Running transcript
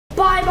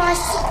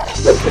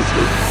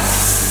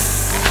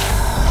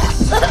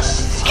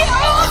Get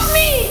off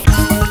me!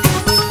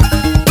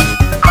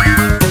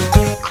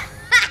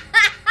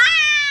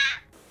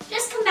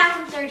 Just come back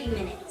in 30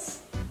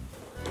 minutes.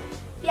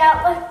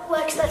 Yeah,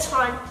 Lex, that's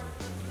fine.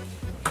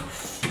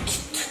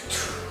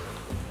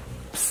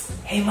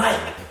 Hey, Mike.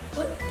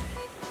 What?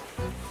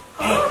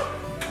 Hey,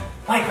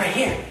 Mike, right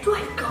here. Do I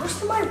have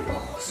ghosts in my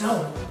balls?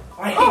 No,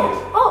 right here.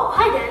 Oh,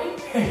 hi,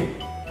 Daddy.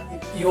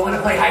 Hey, you want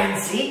to play hide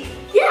and seek?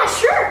 Yeah,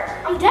 sure.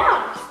 I'm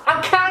down.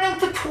 I'm counting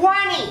to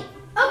 20.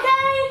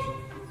 Okay.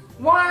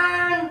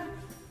 1,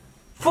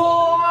 4.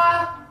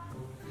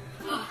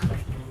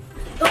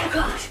 Oh,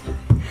 gosh.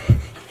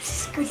 This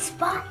is a good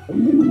spot.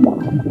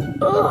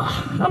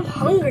 Ugh, I'm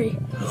hungry.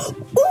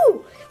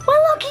 Ooh, my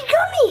lucky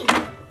gummy.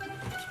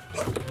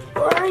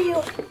 Where are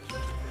you?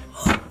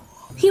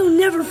 You'll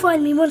never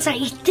find me once I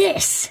eat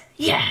this.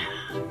 Yeah.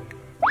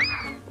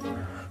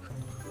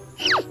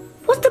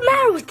 What's the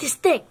matter with this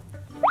thing?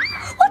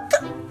 What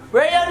the?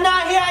 Ready or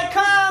not, here I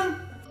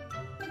come.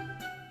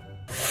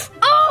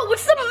 Oh,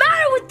 what's the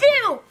matter with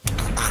you?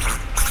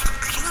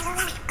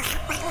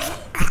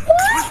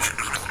 What?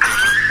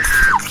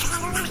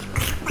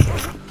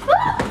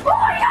 Ah, oh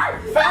my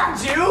God!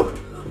 Found you.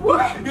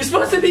 What? You're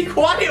supposed to be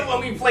quiet when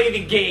we play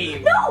the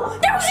game. No,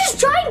 there was this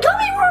giant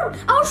gummy worm.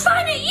 I was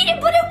trying to eat it,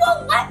 but it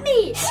won't let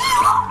me.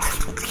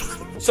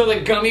 So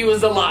the gummy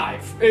was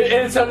alive. And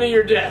it's under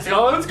your desk.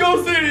 Oh, let's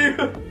go see.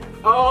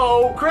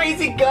 Oh,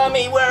 crazy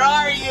gummy, where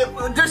are you?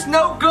 There's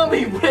no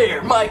gummy.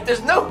 Where, Mike?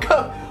 There's no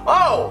gummy.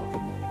 Oh,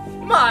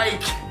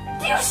 Mike.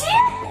 Do you see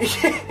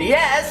it?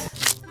 Yes.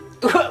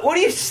 What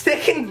are you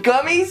sticking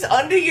gummies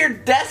under your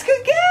desk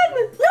again?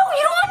 No,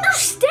 you don't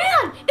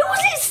understand. It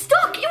wasn't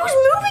stuck. It was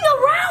moving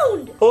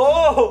around.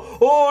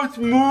 Oh, it's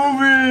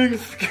moving.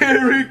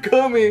 Scary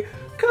gummy.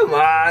 Come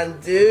on,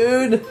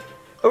 dude.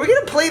 Are we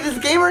gonna play this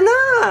game or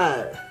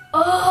not?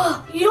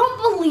 Oh, you don't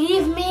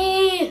believe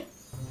me.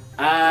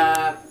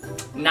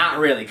 Not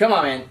really. Come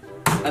on, man.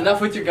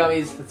 Enough with your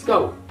gummies. Let's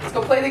go. Let's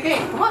go play the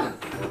game. Come on.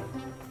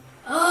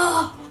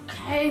 Oh,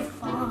 okay,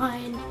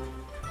 fine.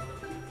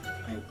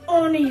 I'm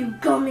on you,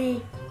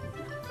 gummy.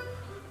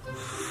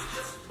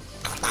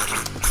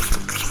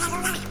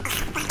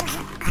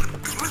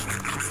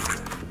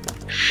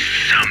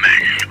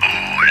 Summon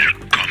all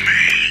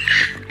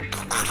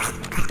gummies.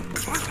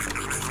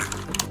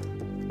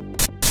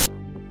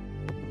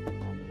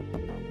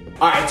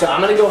 Alright, so I'm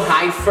gonna go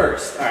hide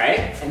first, alright?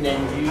 And then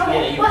you,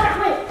 Okay, you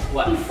wait.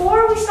 What?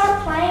 Before we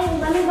start playing,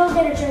 let me go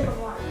get a drink of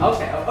water.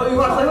 Okay. Oh, you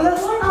wanna play with us?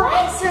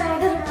 Oh, sorry, I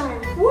gotta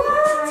run.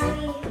 What?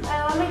 Sorry.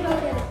 Let me go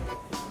get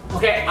it.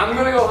 Okay, I'm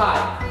gonna go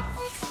hide.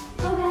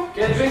 Okay.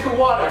 Get a drink of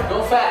water.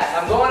 Go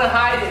fast. I'm going to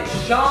hide in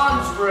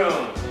Sean's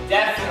room.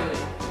 Definitely.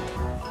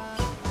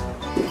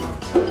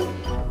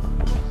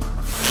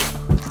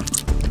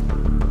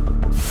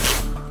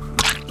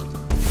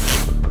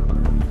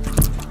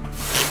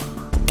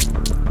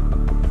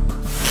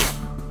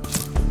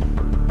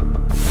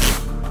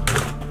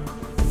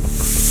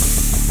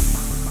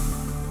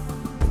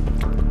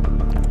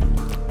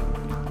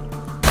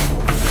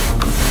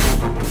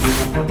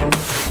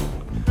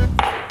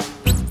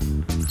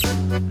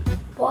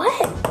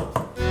 What?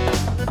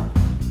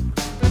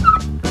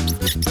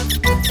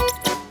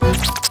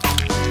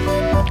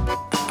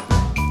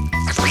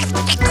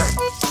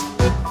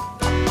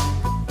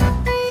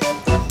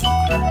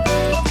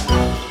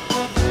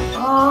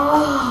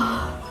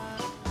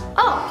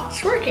 Oh,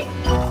 it's working.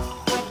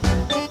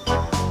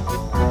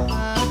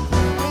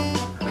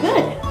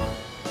 Good.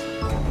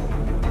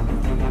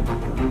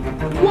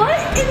 What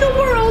in the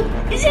world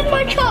is in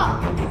my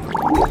cup?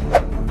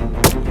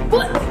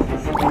 What?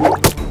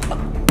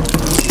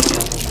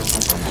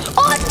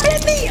 Oh, it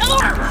bit me! Get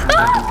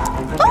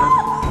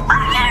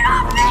it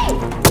off me!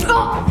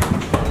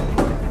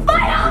 My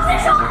house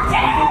is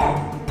haunted!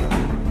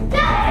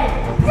 Daddy!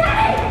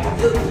 Daddy!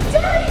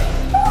 Daddy!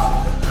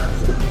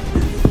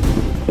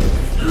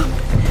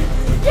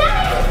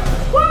 Daddy!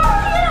 Where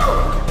are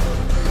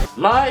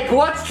you? Mike,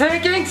 what's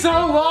taking so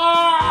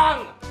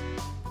long?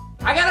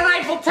 I got an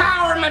Eiffel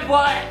Tower in my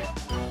butt.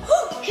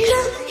 He's in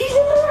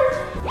there!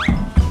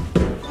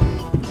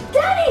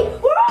 Daddy!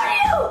 Where are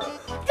you?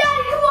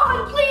 Daddy, come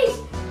on, please!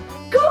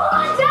 Come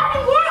on, Daddy!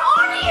 Where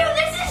are you?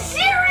 This is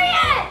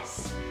serious!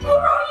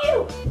 Where are you?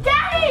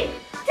 Daddy!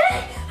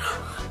 Daddy!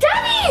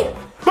 Daddy!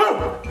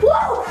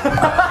 Whoa!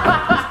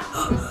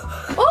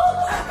 Oh!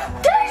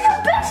 Daddy's the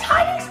best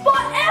hiding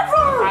spot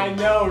ever! I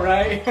know,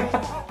 right?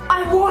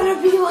 I want to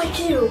be like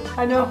you.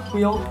 I know,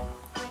 we all...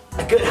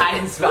 A good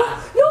hiding spot.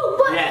 No,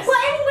 but, Yes. but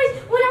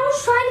anyways, when I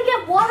was trying to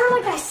get water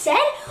like I said,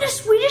 the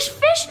Swedish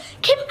fish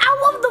came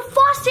out of the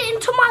faucet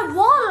into my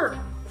water.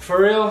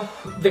 For real?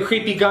 The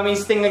creepy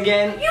gummies thing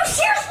again? You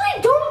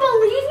seriously don't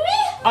believe me?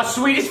 A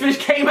Swedish fish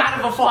came out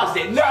of a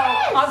faucet. No,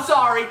 Yes. I'm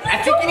sorry. I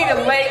think you need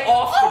to lay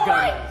off the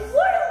Alright, gummies.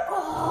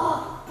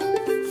 oh.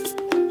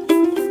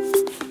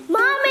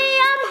 Mommy,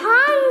 I'm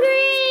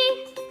hungry.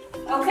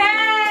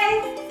 Okay.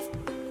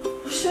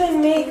 What should I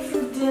make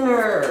for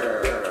dinner?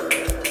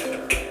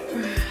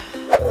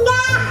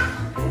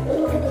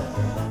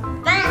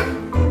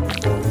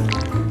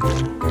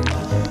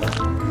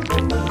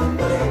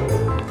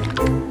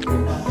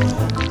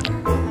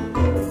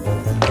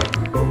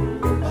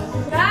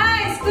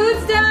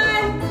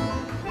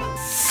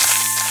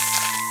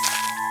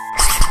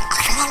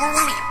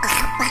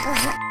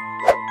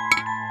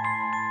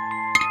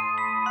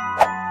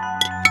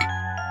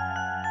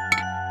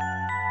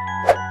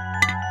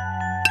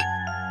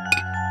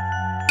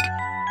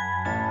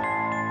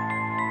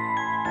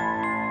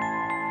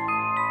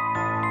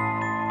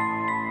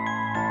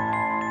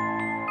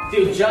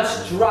 Dude,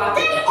 just drop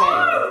it. They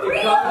are real!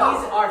 The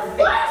gummies are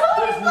fake.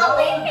 There's no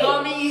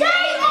gummies. They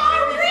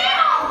are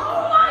real!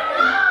 Oh my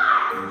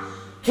god!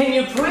 Can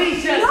you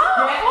please just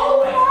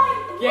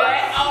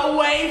get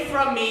away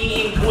from me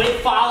and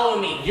quit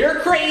following me? You're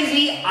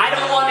crazy. I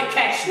don't want to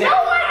catch them. No,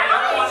 I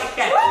don't want to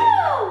catch you.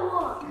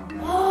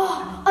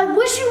 Oh, I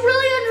wish you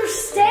really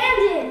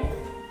understand it.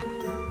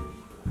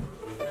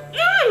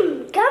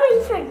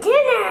 Gummies for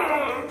dinner.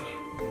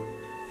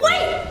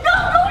 Wait, no,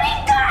 don't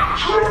eat that!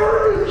 No,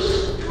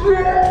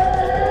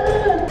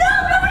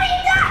 don't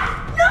eat that!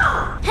 No!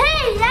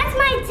 Hey, that's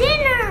my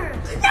dinner!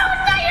 No,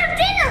 it's not your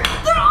dinner!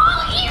 They're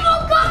all evil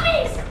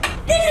gummies!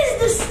 This is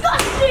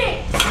disgusting!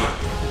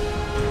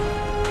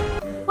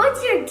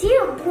 What's your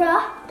deal,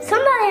 bruh?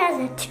 Somebody has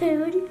a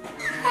tune.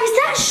 Is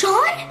that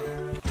Sean?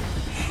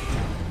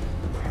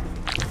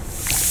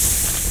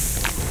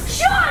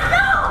 Sean,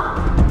 no!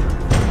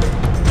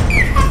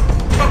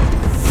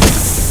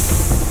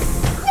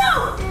 No!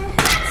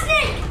 That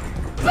snake!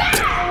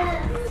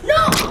 Bad!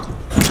 No!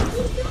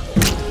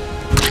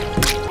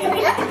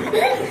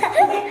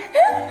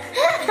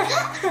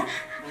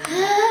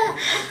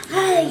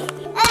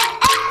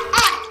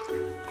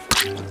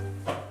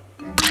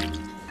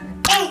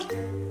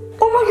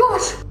 Oh my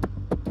gosh!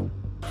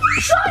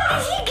 Sean,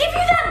 did he give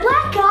you that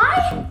black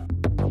eye?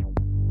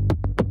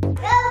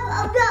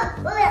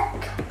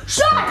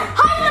 Sean,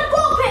 hide in the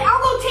ball pit.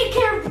 I'll go take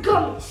care of the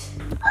gummies.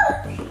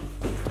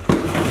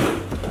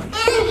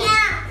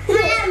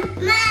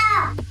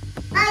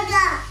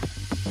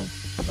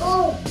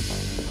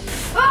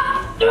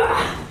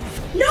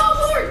 No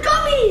more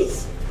gummies!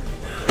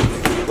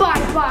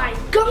 Bye-bye,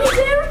 gummy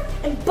bear,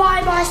 and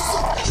bye-bye.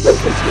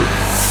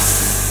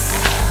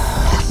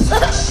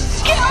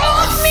 Get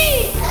off me!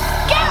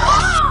 Get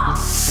off!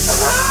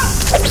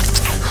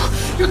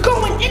 You're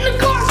going in the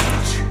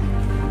garbage!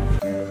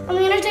 I'm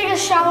gonna take a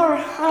shower. I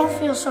don't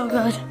feel so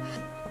good.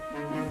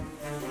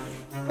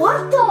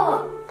 What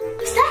the?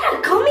 Is that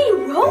a gummy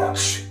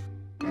roach?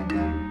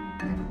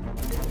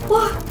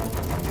 What?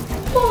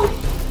 Oh,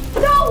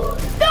 no!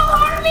 Don't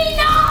hurt me,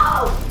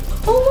 no!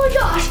 Oh my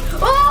gosh!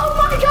 Oh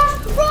my gosh!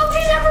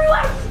 Roaches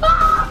everywhere!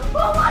 Ah!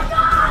 Oh my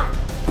god!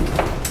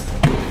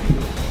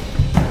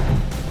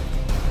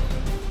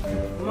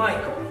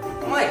 Michael,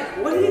 Mike,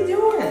 what are you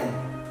doing?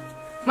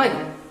 Mike.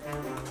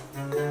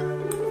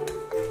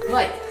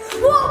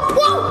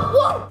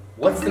 Whoa!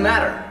 What's the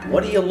matter?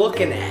 What are you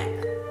looking at?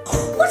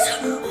 What's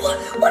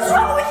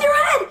wrong with your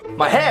head?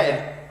 My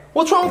head?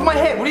 What's wrong with my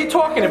head? What are you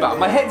talking about?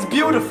 My head's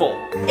beautiful.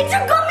 It's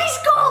a gummy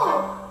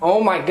skull!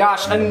 Oh my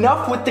gosh,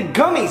 enough with the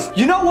gummies.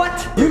 You know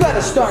what? You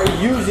gotta start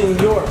using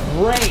your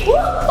brain.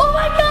 Oh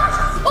my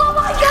gosh! Oh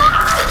my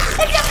god!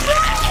 It's a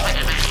brain!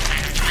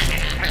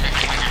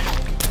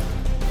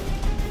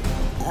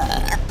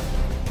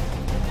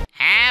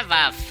 Have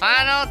a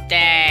funnel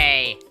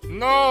day.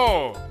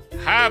 No,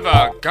 have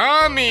a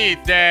gummy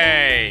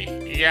day.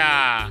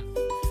 Yeah.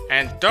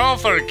 And don't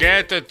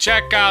forget to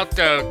check out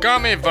the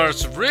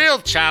Gummyverse Real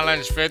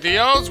Challenge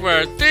videos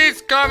where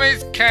these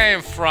gummies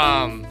came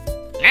from.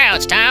 Now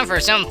it's time for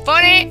some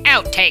funny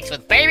outtakes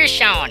with Baby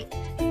Sean.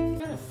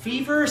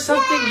 Fever or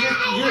something?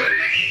 You're...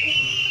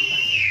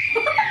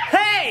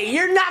 Hey,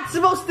 you're not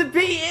supposed to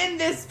be in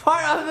this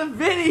part of the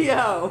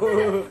video.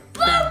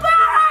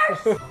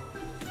 Bloopers!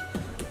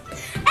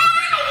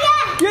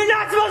 You're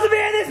not supposed to be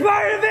in this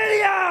part of the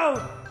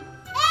video.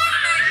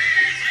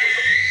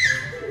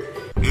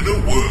 In a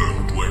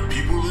world where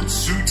people in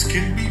suits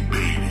can be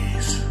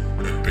babies,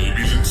 and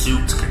babies in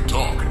suits can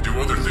talk and do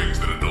other things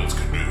that adults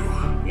can do,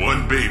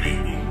 one baby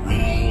will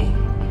rule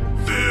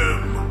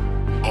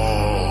them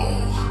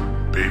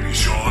all. Baby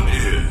Sean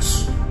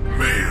is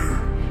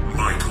Mayor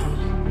Michael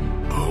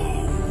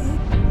O.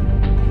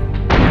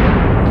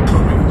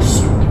 Coming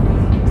soon.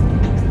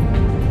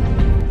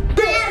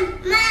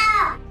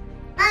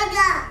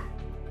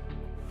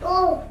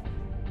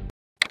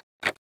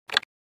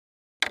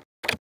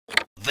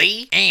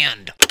 The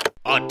end.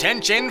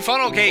 Attention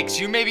funnel cakes,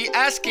 you may be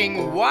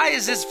asking why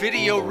is this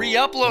video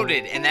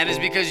re-uploaded, and that is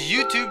because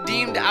YouTube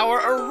deemed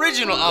our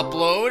original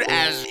upload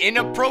as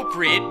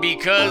inappropriate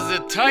because the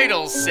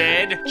title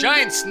said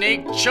Giant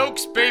Snake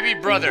Chokes Baby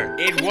Brother.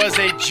 It was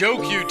a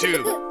joke,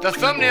 YouTube. The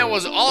thumbnail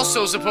was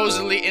also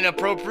supposedly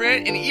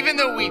inappropriate, and even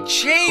though we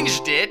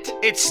changed it,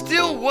 it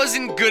still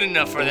wasn't good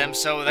enough for them,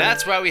 so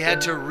that's why we had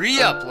to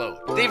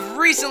re-upload. They've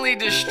recently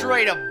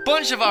destroyed a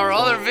bunch of our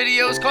other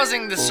videos,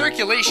 causing the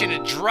circulation to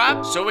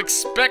drop, so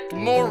expect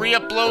more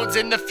re-uploads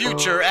in the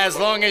future as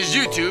long as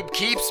YouTube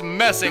keeps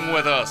messing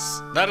with us.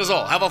 That is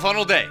all. Have a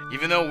funnel day,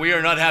 even though we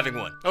are not having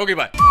one. Okay,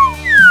 bye.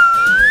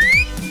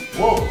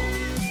 Whoa,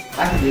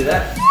 I can do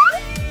that.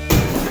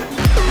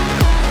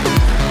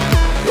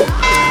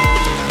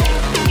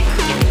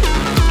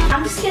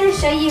 I'm just gonna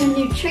show you a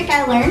new trick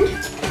I learned.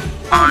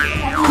 Are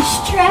you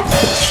strapped?